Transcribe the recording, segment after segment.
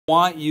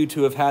want you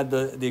to have had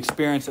the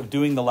experience of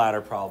doing the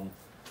ladder problem.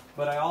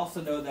 But I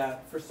also know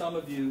that for some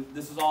of you,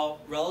 this is all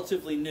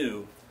relatively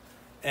new,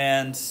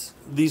 and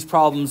these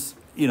problems,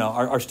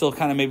 are still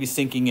kind of maybe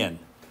sinking in.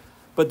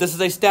 But this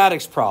is a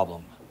statics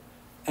problem.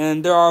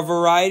 And there are a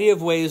variety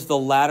of ways the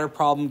ladder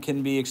problem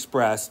can be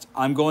expressed.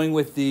 I'm going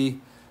with the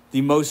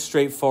most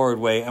straightforward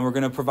way, and we're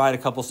going to provide a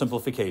couple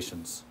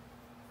simplifications.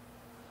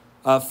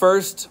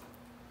 First,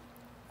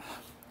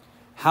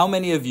 how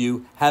many of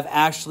you have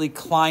actually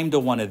climbed to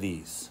one of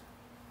these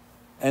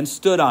and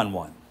stood on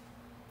one?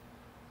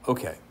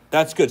 Okay,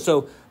 that's good.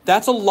 So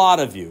that's a lot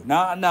of you.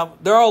 Now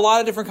there are a lot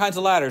of different kinds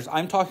of ladders.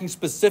 I'm talking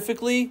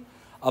specifically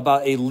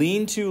about a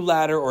lean-to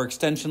ladder or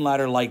extension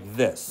ladder like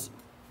this.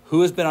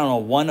 Who has been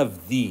on one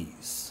of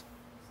these?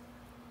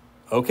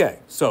 Okay,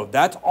 so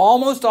that's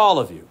almost all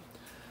of you.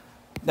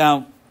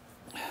 Now,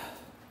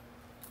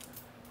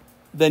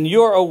 then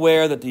you're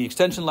aware that the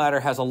extension ladder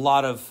has a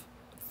lot of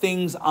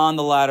things on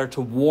the ladder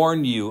to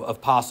warn you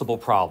of possible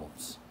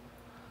problems.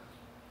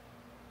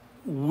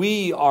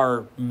 We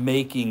are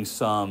making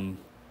some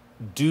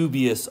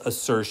dubious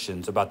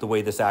assertions about the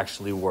way this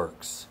actually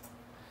works.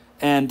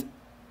 And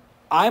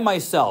I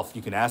myself,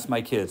 you can ask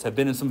my kids, have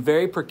been in some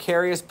very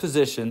precarious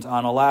positions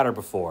on a ladder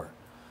before.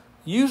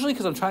 Usually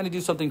because I'm trying to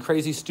do something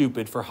crazy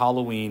stupid for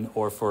Halloween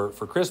or for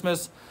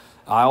Christmas.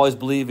 I always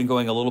believe in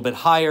going a little bit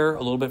higher,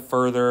 a little bit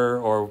further,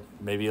 or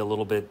maybe a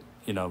little bit,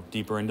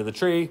 deeper into the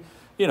tree.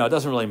 It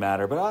doesn't really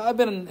matter. But I've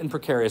been in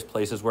precarious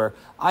places where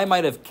I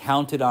might have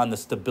counted on the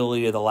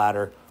stability of the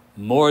ladder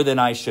more than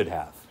I should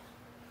have.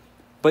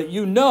 But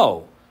you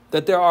know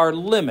that there are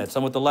limits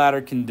on what the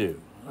ladder can do.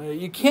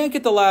 You can't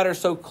get the ladder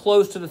so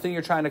close to the thing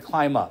you're trying to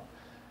climb up.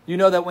 You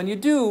know that when you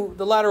do,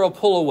 the ladder will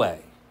pull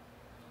away.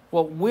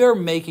 Well, we're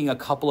making a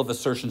couple of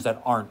assertions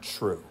that aren't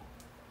true.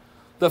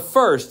 The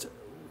first,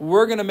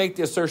 we're going to make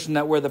the assertion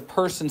that where the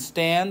person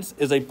stands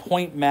is a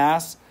point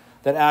mass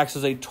that acts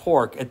as a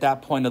torque at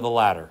that point of the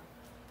ladder.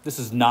 This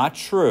is not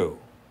true.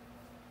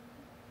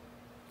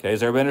 Okay,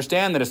 does everybody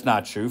understand that it's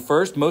not true?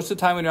 First, most of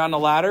the time when you're on the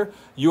ladder,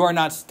 you are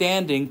not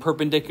standing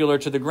perpendicular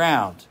to the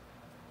ground.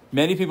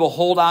 Many people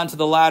hold on to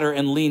the ladder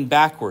and lean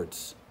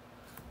backwards.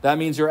 That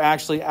means you're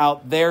actually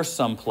out there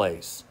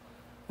someplace.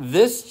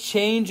 This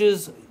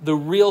changes the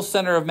real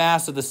center of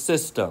mass of the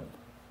system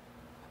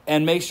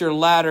and makes your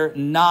ladder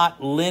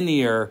not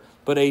linear,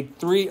 but a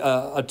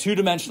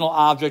two-dimensional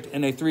object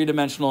in a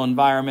three-dimensional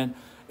environment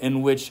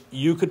in which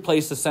you could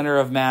place the center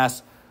of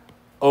mass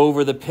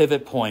over the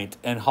pivot point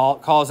and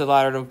cause the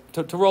ladder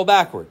to roll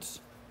backwards.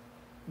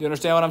 You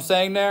understand what I'm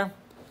saying there?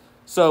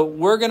 So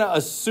we're going to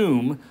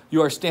assume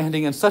you are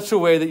standing in such a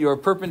way that you are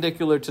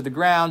perpendicular to the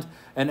ground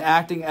and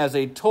acting as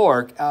a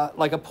torque,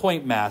 like a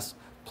point mass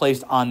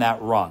placed on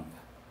that rung.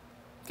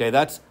 Okay,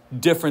 that's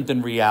different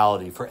than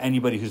reality for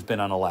anybody who's been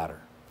on a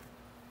ladder.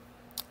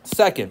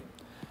 Second,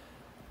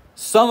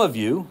 some of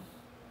you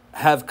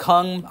have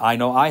come, I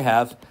know I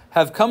have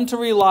come to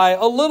rely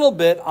a little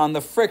bit on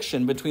the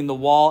friction between the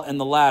wall and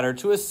the ladder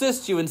to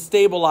assist you in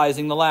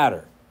stabilizing the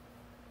ladder.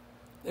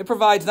 It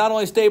provides not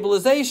only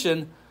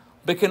stabilization,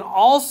 but can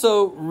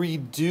also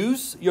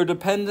reduce your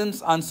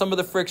dependence on some of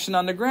the friction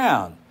on the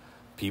ground.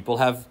 People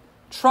have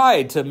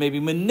tried to maybe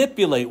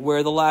manipulate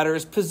where the ladder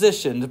is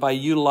positioned by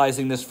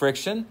utilizing this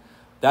friction.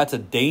 That's a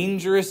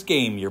dangerous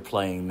game you're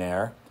playing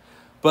there.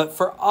 But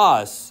for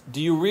us,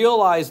 do you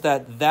realize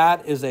that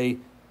that is a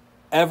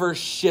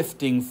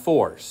ever-shifting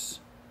force?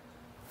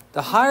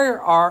 The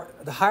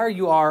higher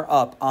you are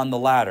up on the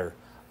ladder,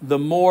 the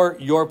more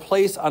your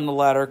place on the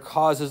ladder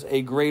causes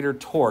a greater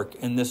torque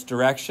in this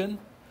direction,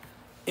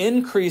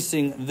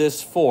 increasing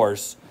this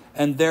force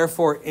and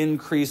therefore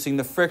increasing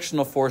the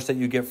frictional force that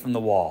you get from the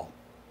wall.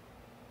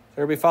 Does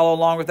everybody follow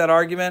along with that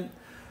argument?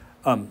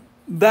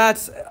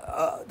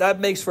 That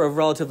makes for a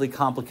relatively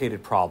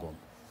complicated problem.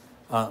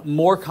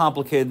 More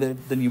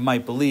complicated than you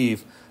might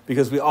believe,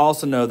 because we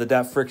also know that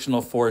that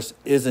frictional force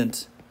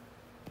isn't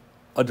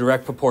a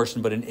direct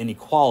proportion but an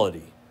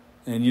inequality.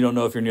 And you don't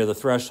know if you're near the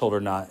threshold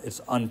or not. It's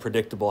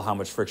unpredictable how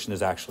much friction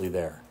is actually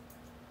there.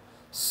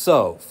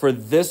 So for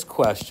this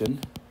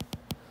question,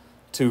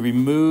 to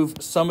remove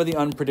some of the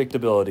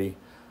unpredictability,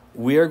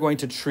 we are going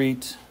to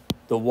treat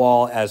the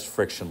wall as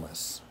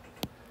frictionless.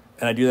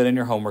 And I do that in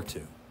your homework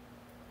too.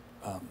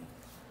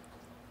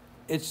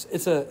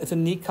 It's a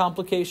neat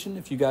complication.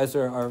 If you guys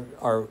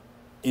are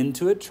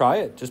into it, try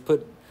it. Just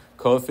put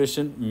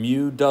coefficient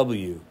mu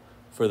W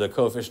for the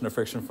coefficient of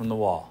friction from the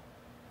wall.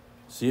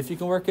 See if you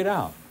can work it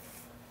out.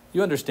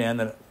 You understand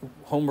that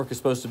homework is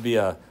supposed to be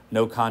a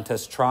no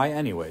contest try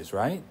anyways,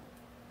 right?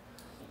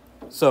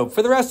 So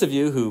for the rest of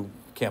you who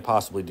can't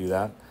possibly do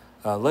that,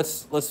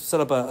 let's set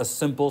up a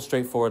simple,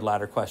 straightforward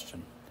ladder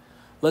question.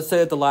 Let's say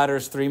that the ladder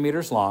is 3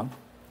 meters long.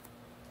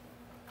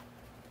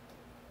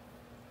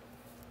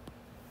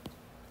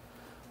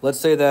 Let's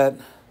say that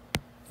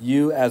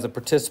you as a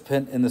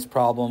participant in this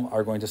problem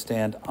are going to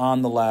stand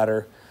on the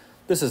ladder.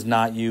 This is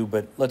not you,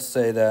 but let's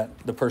say that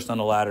the person on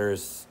the ladder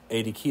is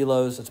 80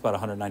 kilos. It's about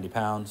 190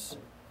 pounds.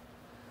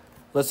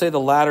 Let's say the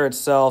ladder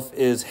itself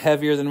is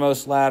heavier than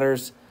most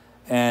ladders,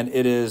 and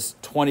it is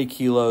 20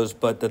 kilos,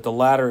 but that the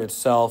ladder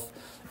itself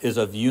is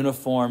of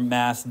uniform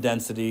mass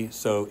density,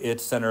 so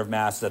its center of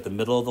mass is at the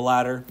middle of the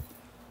ladder.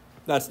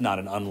 That's not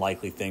an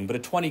unlikely thing, but a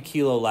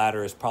 20-kilo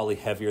ladder is probably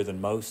heavier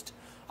than most.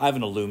 I have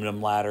an aluminum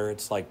ladder.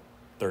 It's like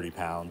 30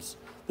 pounds.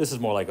 This is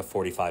more like a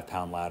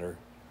 45-pound ladder.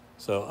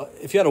 So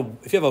if you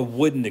have a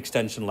wooden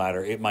extension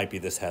ladder, it might be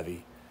this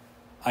heavy.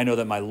 I know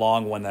that my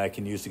long one that I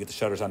can use to get the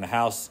shutters on the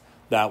house,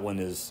 that one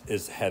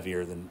is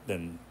heavier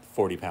than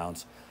 40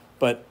 pounds.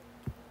 But,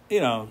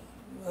 a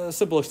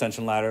simple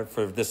extension ladder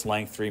for this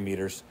length, 3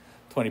 meters,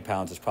 20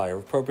 pounds is probably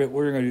appropriate.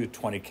 We're going to do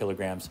 20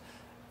 kilograms.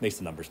 Makes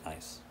the numbers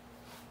nice.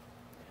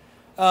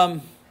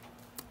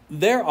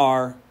 There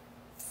are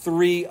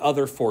 3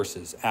 other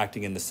forces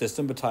acting in the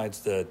system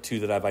besides the 2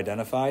 that I've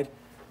identified.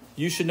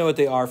 You should know what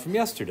they are from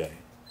yesterday.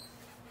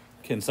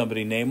 Can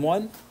somebody name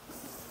one?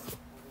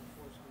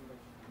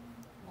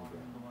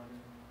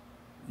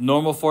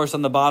 Normal force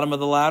on the bottom of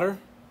the ladder.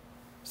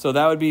 So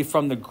that would be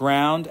from the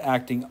ground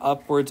acting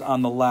upwards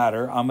on the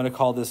ladder. I'm going to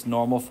call this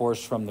normal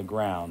force from the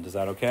ground. Is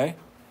that okay?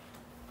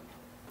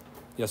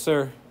 Yes,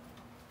 sir.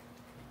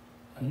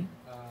 Normal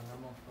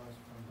force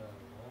from the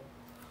wall.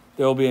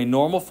 There will be a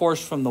normal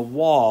force from the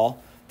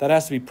wall that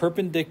has to be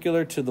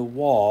perpendicular to the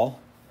wall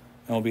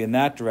and will be in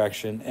that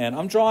direction. And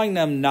I'm drawing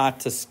them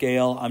not to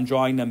scale. I'm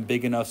drawing them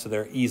big enough so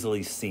they're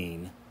easily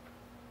seen.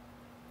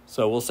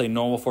 So we'll say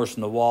normal force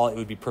from the wall. It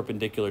would be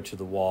perpendicular to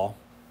the wall.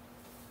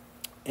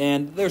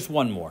 And there's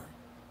one more.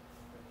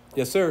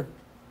 Yes, sir.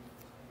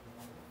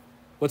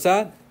 What's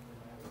that?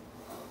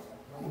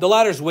 The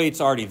ladder's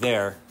weight's already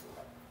there.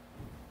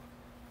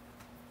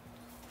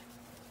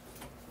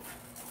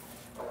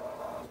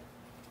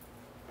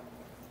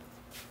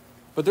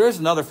 But there is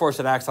another force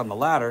that acts on the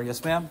ladder.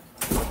 Yes, ma'am?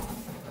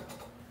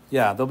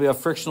 Yeah, there'll be a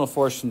frictional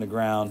force from the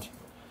ground.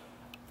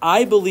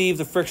 I believe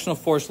the frictional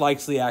force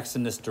likely acts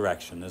in this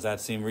direction. Does that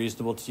seem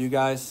reasonable to you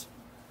guys?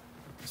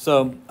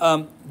 So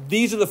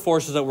these are the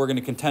forces that we're going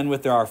to contend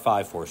with. There are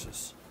 5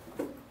 forces.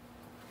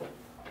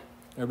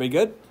 Everybody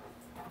good?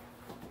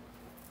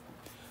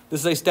 This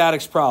is a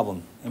statics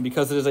problem. And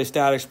because it is a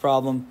statics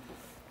problem,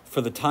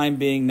 for the time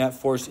being, net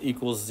force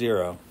equals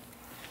 0.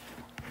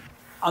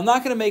 I'm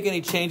not going to make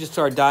any changes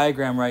to our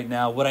diagram right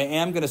now. What I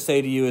am going to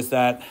say to you is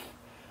that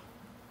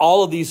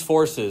all of these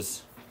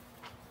forces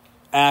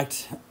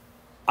act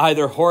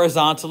either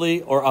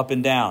horizontally or up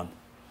and down.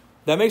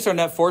 That makes our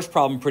net force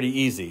problem pretty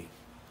easy.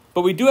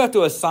 But we do have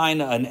to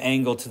assign an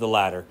angle to the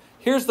ladder.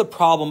 Here's the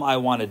problem I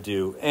want to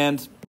do.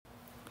 And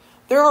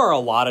there are a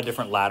lot of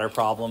different ladder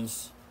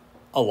problems.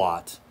 A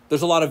lot.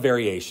 There's a lot of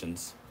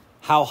variations.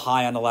 How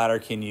high on the ladder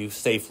can you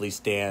safely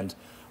stand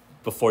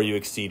before you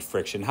exceed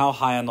friction? How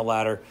high on the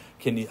ladder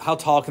how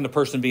tall can the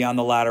person be on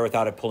the ladder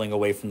without it pulling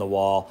away from the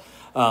wall?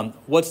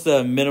 What's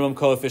the minimum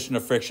coefficient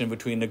of friction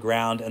between the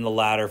ground and the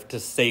ladder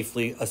to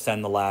safely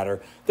ascend the ladder?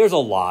 There's a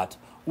lot.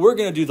 We're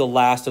going to do the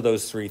last of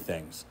those 3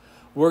 things.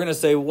 We're going to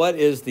say what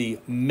is the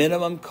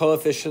minimum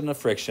coefficient of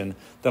friction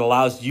that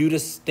allows you to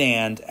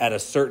stand at a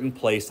certain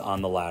place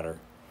on the ladder.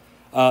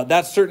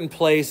 That certain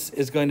place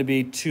is going to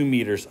be 2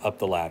 meters up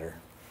the ladder.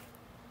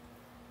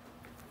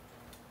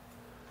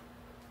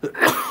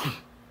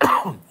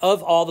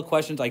 Of all the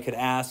questions I could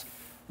ask,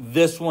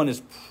 this one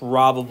is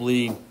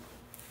probably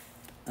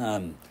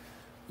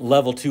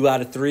level 2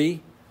 out of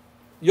 3.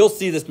 You'll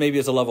see this maybe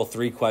as a level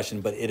 3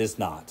 question, but it is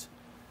not.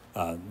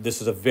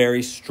 This is a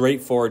very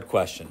straightforward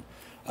question.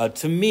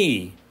 To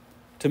me,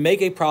 to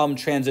make a problem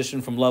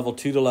transition from level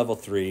 2 to level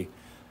 3,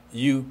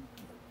 you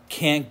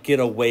can't get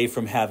away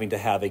from having to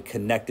have a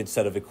connected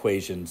set of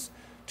equations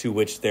to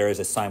which there is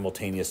a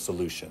simultaneous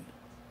solution.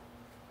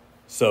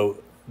 So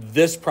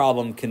this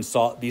problem can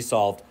be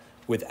solved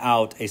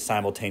without a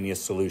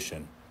simultaneous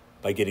solution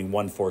by getting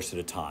one force at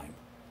a time.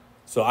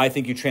 So I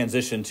think you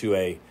transition to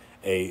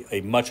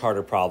a much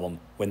harder problem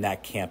when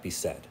that can't be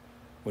said,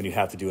 when you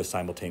have to do a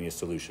simultaneous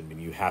solution. I mean,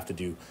 you have to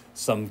do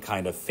some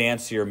kind of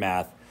fancier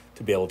math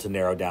to be able to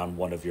narrow down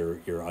one of your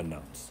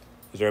unknowns.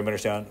 Does everyone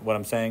understand what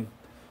I'm saying?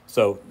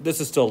 So this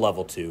is still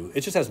level 2.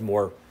 It just has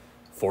more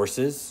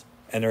forces,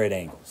 and they're at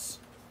angles.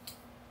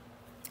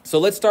 So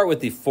let's start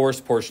with the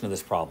force portion of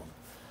this problem.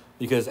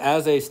 Because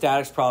as a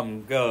statics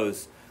problem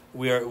goes,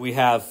 we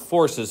have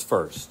forces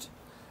first.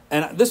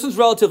 And this one's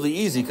relatively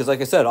easy because, like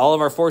I said, all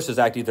of our forces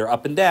act either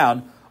up and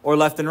down or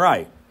left and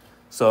right.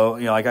 So,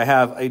 like I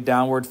have a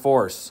downward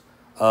force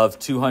of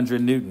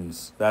 200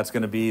 newtons. That's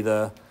going to be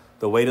the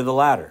weight of the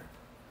ladder.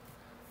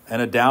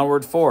 And a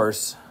downward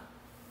force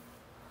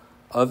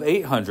of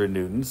 800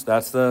 newtons.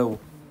 That's the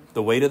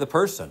weight of the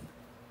person.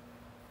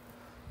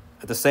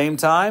 At the same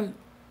time,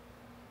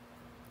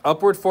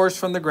 upward force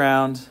from the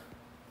ground.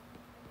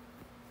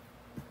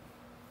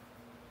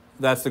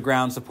 That's the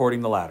ground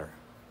supporting the ladder.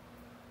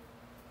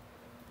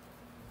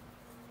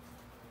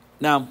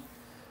 Now,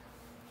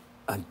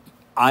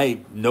 I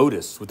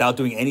noticed, without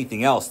doing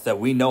anything else, that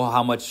we know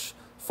how much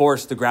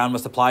force the ground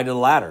must apply to the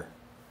ladder.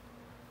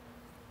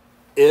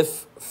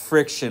 If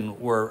friction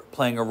were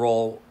playing a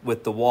role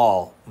with the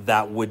wall,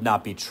 that would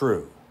not be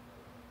true,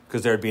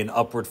 because there would be an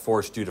upward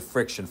force due to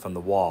friction from the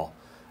wall.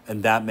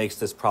 And that makes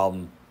this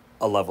problem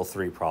a level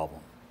 3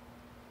 problem,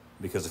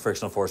 because the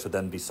frictional force would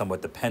then be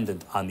somewhat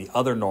dependent on the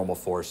other normal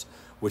force,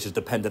 which is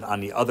dependent on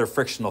the other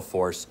frictional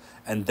force,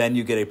 and then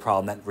you get a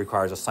problem that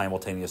requires a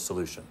simultaneous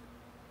solution.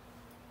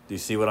 Do you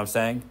see what I'm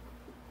saying?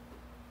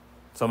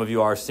 Some of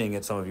you are seeing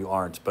it, some of you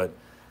aren't, but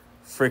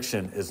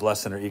friction is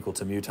less than or equal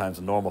to mu times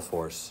the normal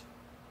force.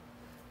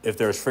 If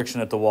there's friction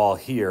at the wall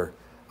here,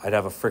 I'd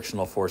have a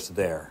frictional force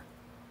there,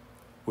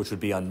 which would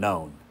be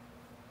unknown.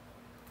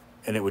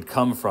 And it would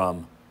come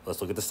from,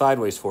 let's look at the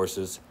sideways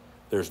forces.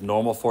 There's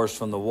normal force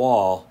from the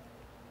wall,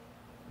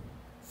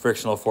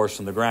 frictional force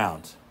from the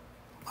ground.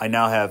 I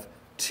now have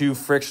two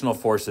frictional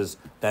forces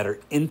that are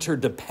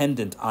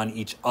interdependent on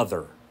each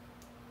other.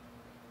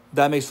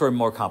 That makes for a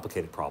more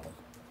complicated problem.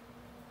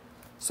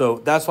 So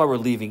that's why we're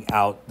leaving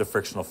out the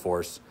frictional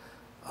force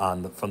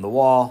from the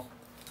wall,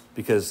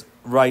 because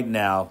right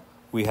now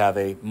we have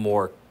a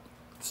more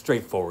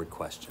straightforward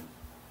question.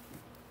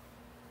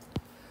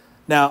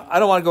 Now, I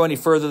don't want to go any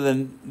further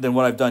than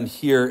what I've done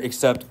here,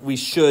 except we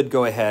should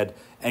go ahead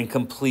and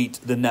complete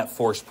the net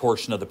force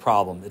portion of the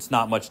problem. It's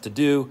not much to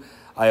do.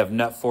 I have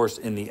net force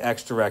in the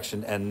x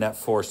direction and net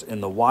force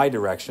in the y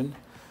direction.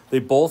 They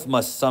both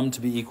must sum to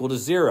be equal to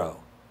 0.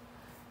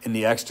 In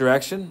the x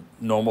direction,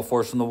 normal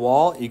force from the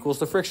wall equals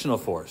the frictional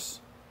force.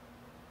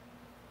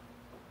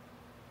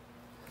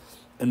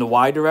 In the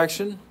y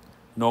direction,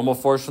 normal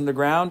force from the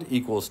ground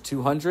equals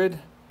 200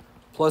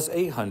 plus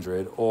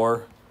 800,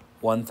 or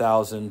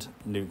 1,000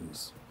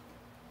 newtons.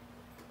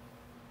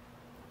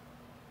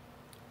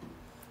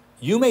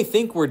 You may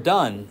think we're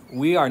done.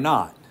 We are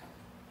not.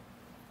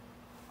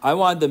 I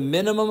wanted the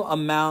minimum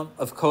amount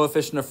of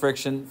coefficient of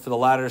friction for the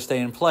ladder to stay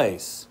in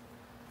place.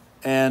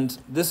 And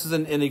this is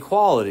an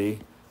inequality,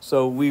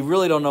 so we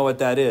really don't know what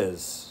that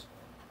is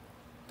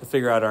to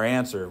figure out our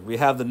answer. We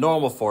have the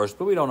normal force,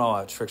 but we don't know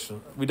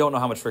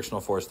how much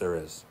frictional force there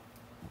is.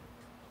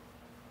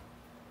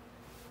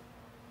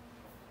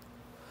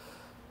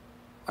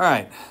 All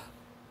right,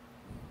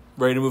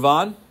 ready to move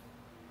on?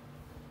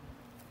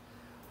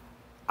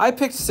 I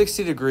picked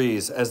 60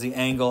 degrees as the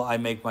angle I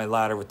make my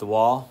ladder with the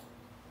wall.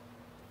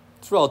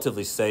 It's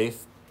relatively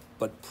safe,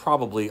 but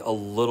probably a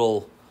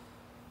little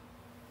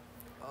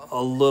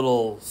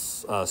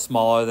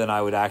smaller than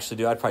I would actually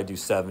do. I'd probably do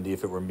 70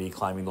 if it were me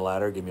climbing the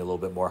ladder, give me a little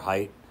bit more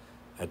height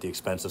at the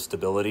expense of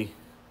stability.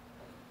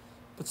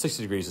 But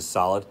 60 degrees is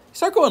solid. You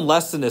start going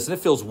less than this, and it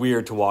feels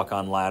weird to walk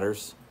on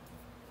ladders.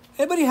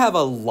 Anybody have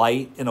a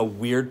light in a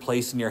weird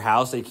place in your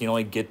house that you can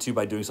only get to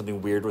by doing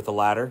something weird with a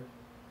ladder?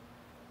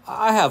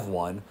 I have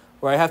one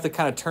where I have to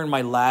kind of turn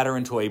my ladder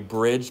into a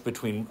bridge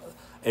between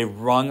a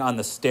rung on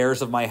the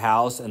stairs of my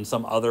house and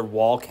some other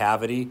wall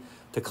cavity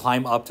to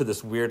climb up to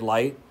this weird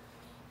light.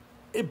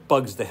 It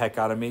bugs the heck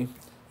out of me.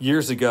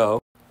 Years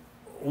ago,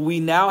 we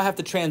now have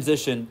to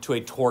transition to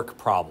a torque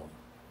problem.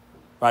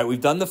 Right?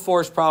 We've done the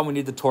force problem, we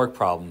need the torque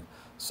problem.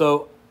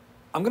 So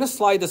I'm going to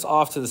slide this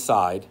off to the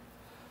side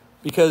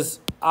because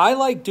I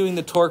like doing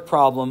the torque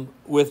problem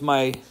with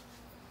the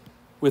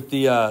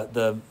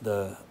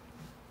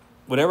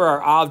whatever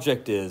our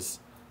object is,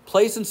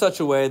 placed in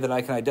such a way that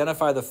I can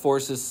identify the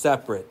forces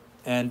separate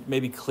and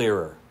maybe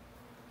clearer.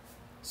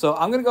 So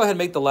I'm going to go ahead and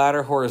make the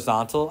ladder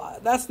horizontal.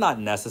 That's not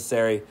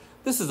necessary.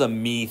 This is a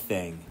me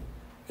thing.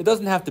 It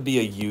doesn't have to be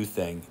a you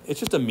thing. It's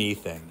just a me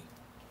thing.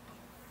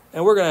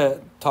 And we're going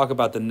to talk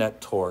about the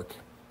net torque.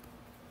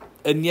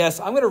 And yes,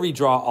 I'm going to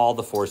redraw all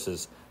the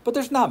forces, but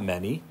there's not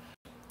many.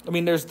 I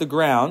mean, there's the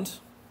ground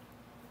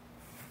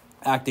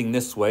acting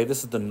this way.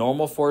 This is the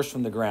normal force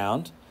from the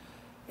ground.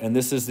 And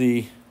this is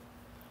the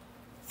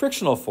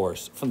frictional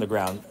force from the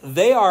ground.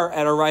 They are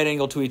at a right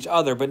angle to each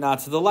other, but not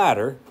to the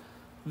ladder.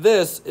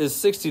 This is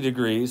 60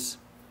 degrees.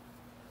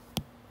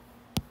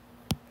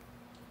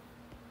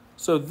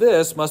 So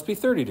this must be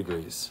 30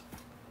 degrees.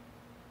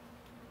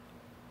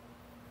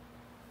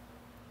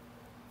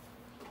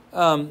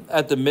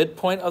 At the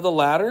midpoint of the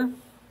ladder,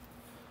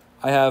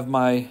 I have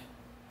my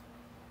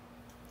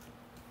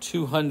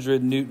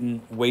 200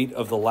 Newton weight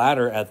of the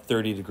ladder at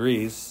 30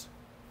 degrees.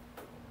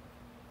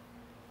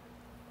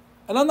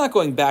 And I'm not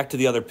going back to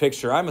the other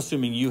picture. I'm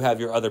assuming you have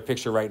your other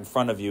picture right in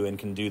front of you and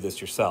can do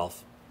this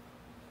yourself.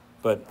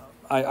 But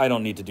I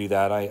don't need to do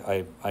that.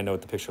 I know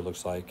what the picture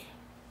looks like.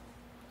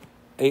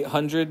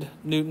 800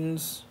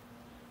 newtons,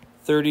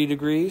 30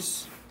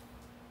 degrees.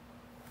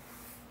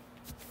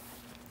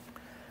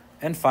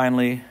 And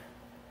finally,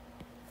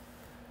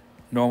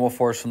 normal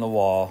force from the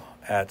wall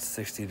at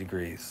 60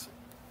 degrees.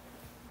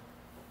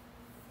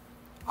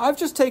 I've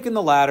just taken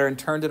the ladder and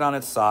turned it on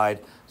its side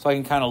so I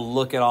can kind of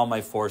look at all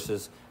my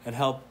forces and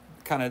help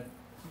kind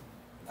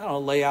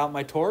of, lay out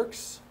my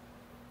torques.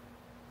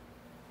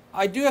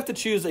 I do have to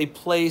choose a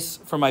place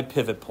for my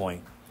pivot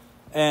point.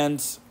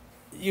 And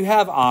you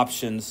have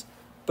options,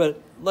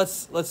 but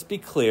let's be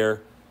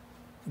clear.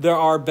 There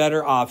are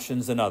better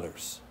options than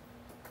others.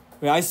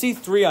 I mean, I see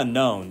 3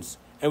 unknowns,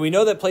 and we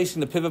know that placing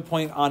the pivot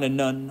point on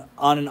an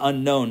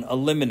unknown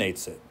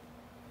eliminates it.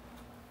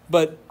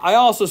 But I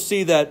also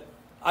see that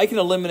I can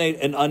eliminate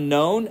an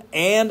unknown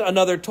and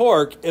another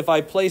torque if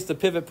I place the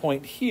pivot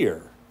point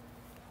here.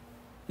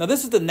 Now,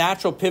 this is the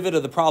natural pivot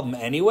of the problem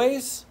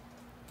anyways,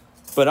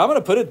 but I'm going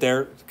to put it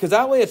there because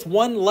that way it's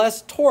one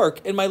less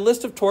torque in my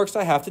list of torques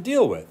I have to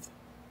deal with.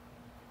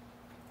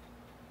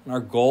 And our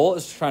goal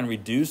is to try and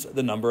reduce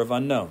the number of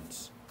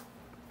unknowns.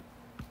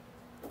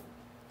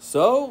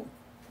 So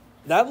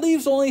that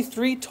leaves only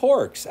 3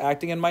 torques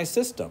acting in my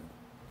system.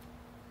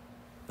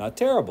 Not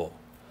terrible.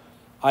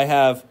 I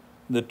have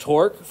the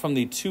torque from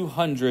the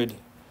 200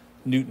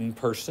 Newton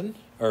person,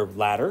 or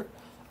ladder.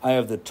 I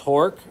have the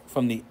torque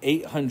from the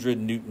 800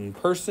 Newton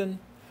person.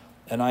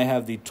 And I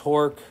have the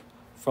torque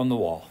from the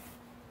wall.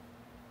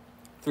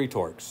 3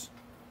 torques.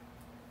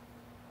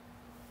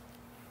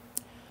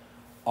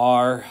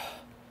 R,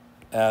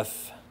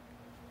 F,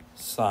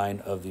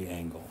 sine of the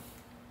angle.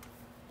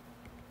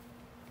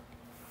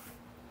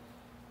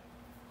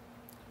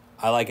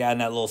 I like adding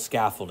that little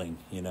scaffolding,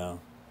 you know.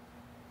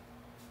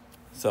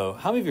 So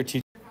how many of your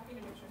teachers?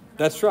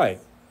 That's right.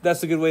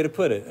 That's a good way to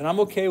put it. And I'm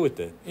okay with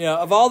it. You know,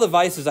 of all the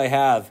vices I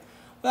have,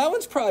 that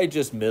one's probably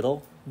just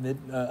a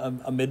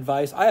mid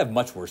vice. I have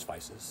much worse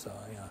vices. So,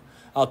 yeah,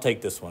 I'll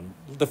take this one.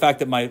 The fact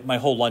that my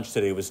whole lunch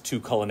today was 2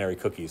 culinary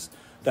cookies,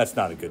 that's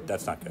not good.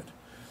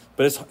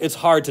 But it's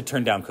hard to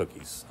turn down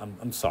cookies.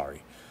 I'm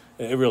sorry.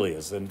 It really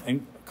is.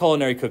 And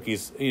culinary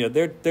cookies, you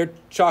know, they're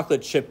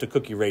chocolate chip to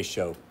cookie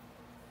ratio.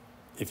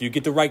 If you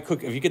get the right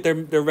if you get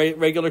their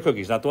regular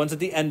cookies, not the ones at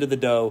the end of the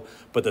dough,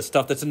 but the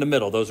stuff that's in the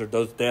middle,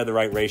 they have the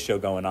right ratio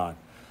going on.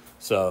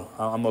 So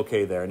I'm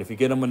okay there. And if you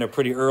get them when they're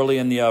pretty early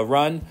in the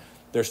run,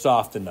 they're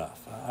soft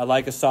enough. I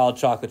like a solid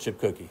chocolate chip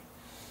cookie.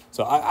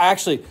 So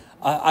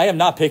I am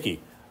not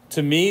picky.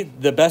 To me,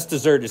 the best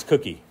dessert is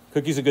cookie.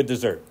 Cookie's a good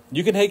dessert.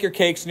 You can hate your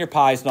cakes and your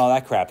pies and all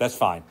that crap. That's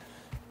fine.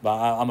 But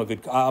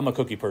I'm a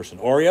cookie person.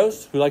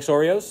 Oreos? Who likes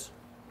Oreos?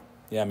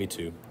 Yeah, me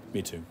too.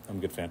 I'm a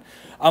good fan.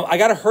 I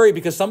got to hurry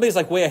because somebody's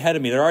like way ahead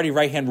of me. They're already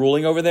right-hand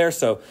ruling over there,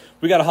 so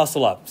we got to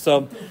hustle up.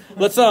 So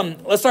let's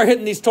start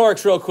hitting these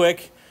torques real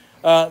quick.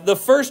 The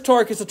first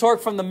torque is the torque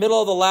from the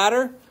middle of the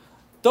ladder.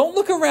 Don't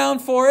look around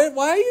for it.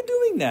 Why are you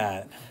doing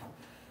that?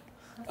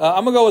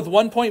 I'm going to go with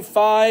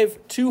 1.5,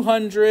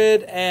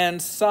 200,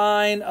 and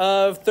sine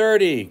of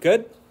 30.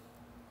 Good?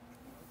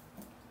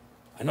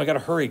 I know I got to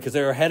hurry because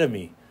they're ahead of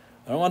me.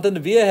 I don't want them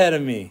to be ahead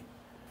of me.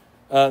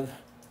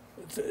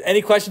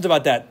 Any questions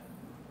about that?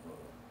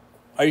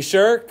 Are you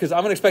sure? Because I'm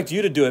going to expect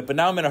you to do it, but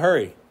now I'm in a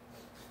hurry.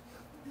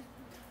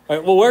 All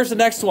right, well, where's the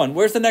next one?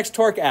 Where's the next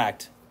torque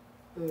act?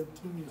 2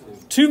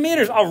 meters. 2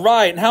 meters. All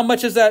right. And how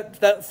much is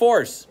that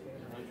force?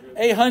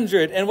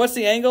 800. And what's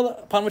the angle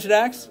upon which it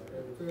acts?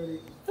 30.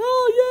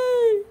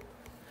 Oh, yay.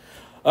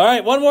 All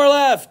right, one more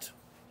left.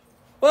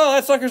 Well,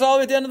 that sucker's all the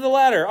way at the end of the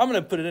ladder. I'm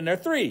going to put it in there.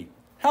 3.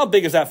 How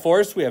big is that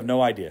force? We have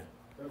no idea.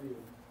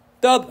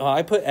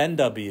 I put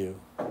NW.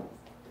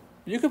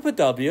 You could put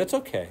W. It's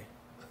okay.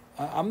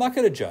 I'm not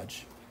going to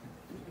judge.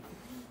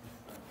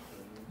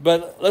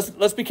 But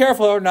let's be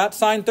careful. Or not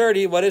sine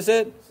 30. What is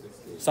it?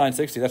 60. Sine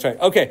 60. That's right.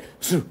 Okay.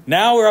 So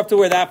now we're up to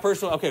where that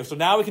person. Okay. So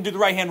now we can do the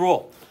right hand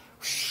rule.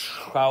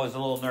 I was a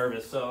little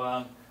nervous. So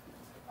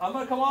I'm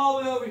going to come all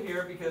the way over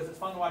here because it's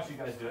fun to watch you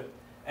guys do it.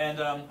 And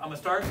I'm going to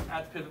start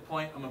at the pivot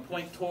point. I'm going to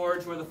point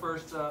towards where the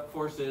first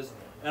force is.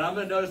 And I'm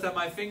going to notice that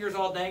my finger's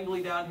all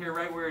dangly down here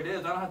right where it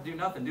is. I don't have to do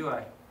nothing, do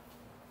I?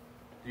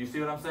 Do you see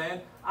what I'm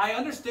saying? I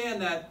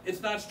understand that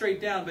it's not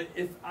straight down, but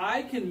if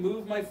I can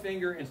move my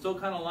finger and still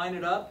kind of line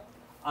it up,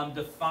 I'm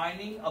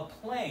defining a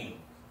plane.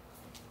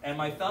 And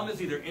my thumb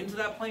is either into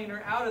that plane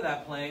or out of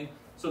that plane,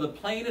 so the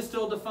plane is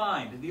still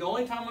defined. The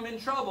only time I'm in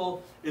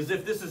trouble is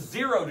if this is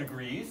 0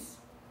 degrees,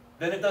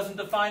 then it doesn't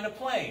define a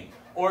plane.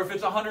 Or if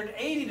it's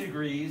 180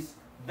 degrees,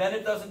 then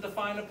it doesn't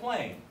define a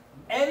plane.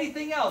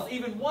 Anything else,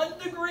 even 1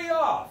 degree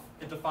off,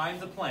 it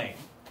defines a plane.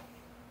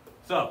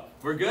 So,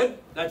 we're good?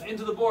 That's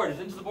into the board. Is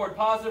into the board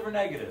positive or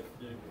negative?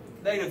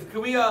 Negative.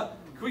 Can we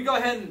go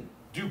ahead and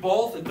do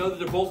both and know that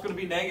they're both going to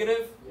be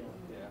negative?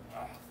 Yeah.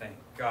 Oh, thank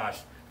gosh.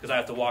 Because I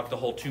have to walk the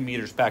whole 2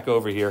 meters back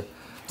over here.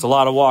 It's a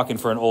lot of walking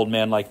for an old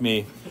man like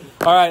me.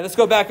 All right, let's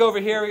go back over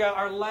here. We got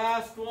our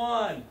last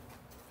one.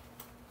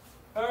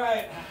 All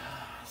right.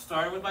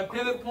 Starting with my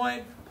pivot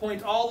point.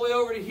 Point all the way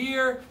over to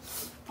here.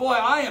 Boy,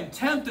 I am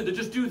tempted to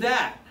just do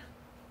that.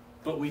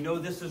 But we know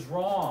this is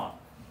wrong.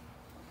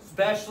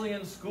 Especially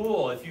in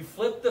school. If you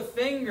flip the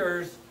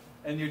fingers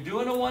and you're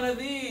doing one of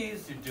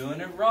these, you're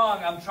doing it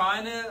wrong. I'm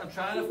trying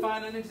to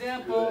find an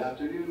example. Good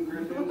afternoon,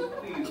 Griffin.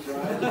 Please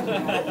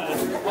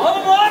drive.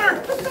 Alma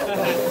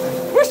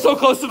mater! We're so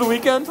close to the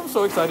weekend. I'm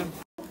so excited.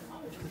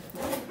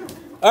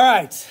 All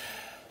right.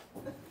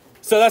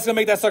 So that's going to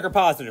make that sucker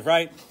positive,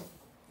 right?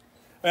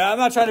 I'm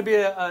not trying to be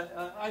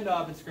I know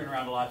I've been screwing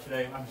around a lot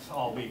today. I'm just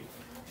all week.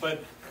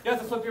 But you have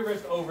to flip your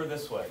wrist over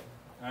this way.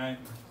 All right?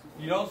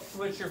 You don't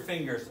switch your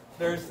fingers.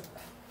 There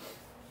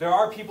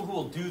are people who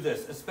will do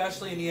this,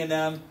 especially in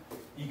E&M.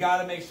 You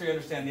got to make sure you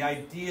understand. The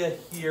idea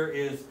here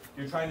is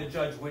you're trying to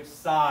judge which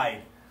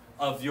side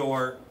of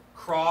your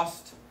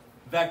crossed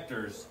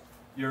vectors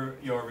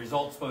your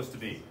result's supposed to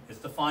be. It's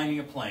defining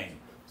a plane.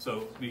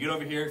 So we get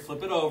over here,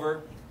 flip it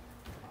over.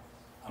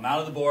 I'm out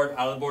of the board.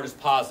 Out of the board is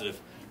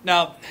positive.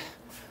 Now,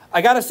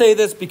 I got to say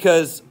this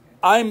because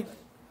I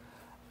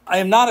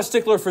am not a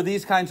stickler for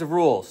these kinds of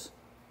rules.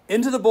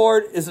 Into the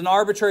board is an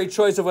arbitrary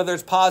choice of whether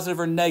it's positive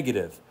or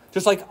negative.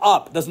 Just like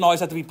up doesn't always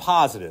have to be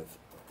positive.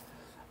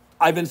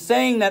 I've been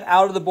saying that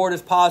out of the board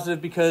is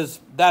positive because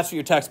that's what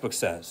your textbook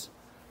says.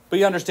 But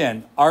you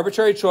understand,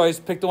 arbitrary choice,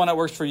 pick the one that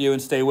works for you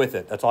and stay with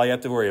it. That's all you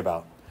have to worry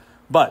about.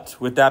 But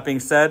with that being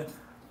said,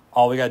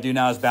 all we got to do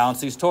now is balance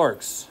these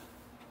torques.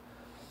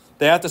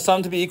 They have to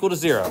sum to be equal to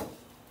 0.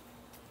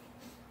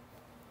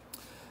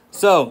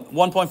 So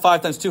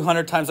 1.5 times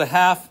 200 times a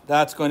half,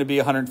 that's going to be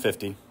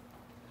 150.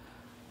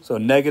 So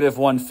negative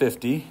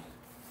 150.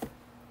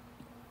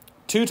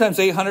 2 times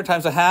 800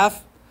 times a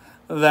half,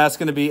 that's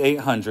going to be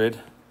 800.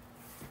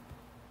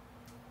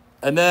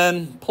 And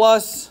then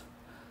plus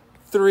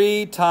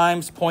 3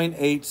 times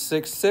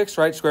 0.866,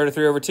 right? Square root of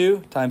 3 over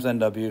 2 times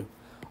NW,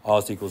 all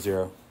is equal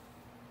 0.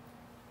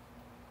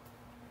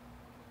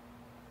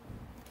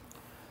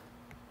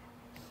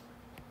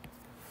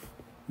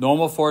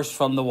 Normal force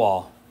from the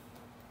wall.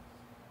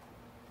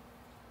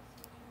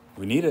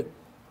 We need it.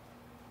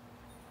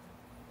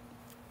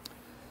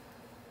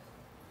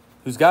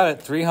 Who's got it?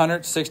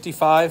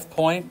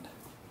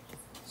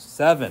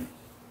 365.7.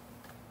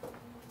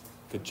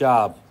 Good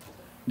job.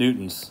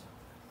 Newtons.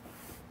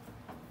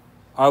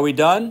 Are we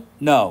done?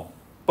 No.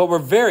 But we're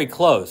very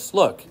close.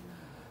 Look.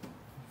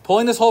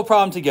 Pulling this whole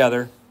problem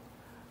together,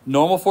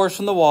 normal force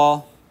from the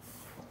wall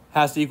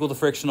has to equal the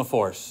frictional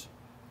force.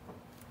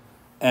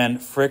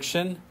 And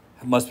friction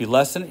must be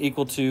less than or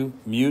equal to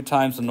mu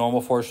times the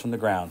normal force from the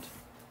ground.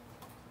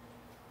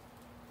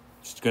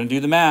 Just going to do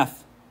the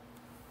math.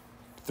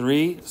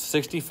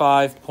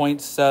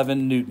 365.7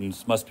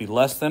 newtons must be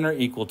less than or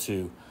equal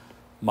to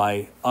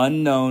my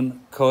unknown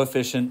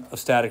coefficient of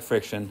static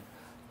friction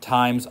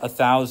times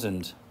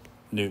 1,000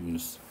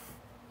 newtons.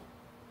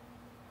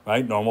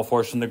 Right? Normal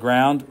force from the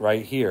ground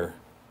right here.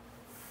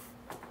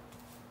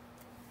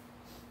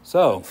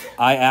 So,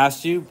 I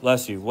asked you,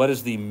 bless you, what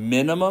is the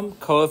minimum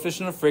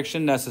coefficient of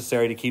friction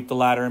necessary to keep the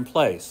ladder in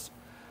place?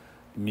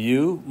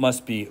 Mu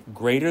must be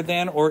greater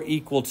than or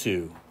equal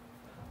to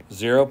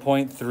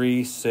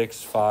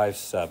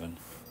 0.3657.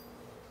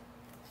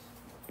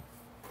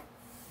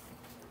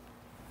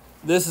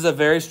 This is a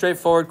very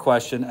straightforward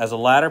question. As a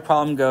ladder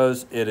problem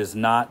goes, it is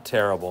not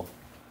terrible.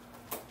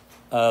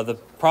 The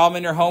problem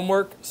in your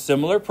homework,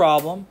 similar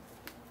problem,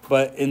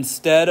 but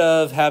instead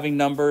of having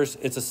numbers,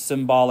 it's a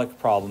symbolic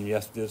problem. You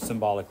have to do it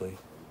symbolically.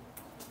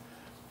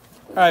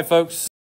 All right, folks.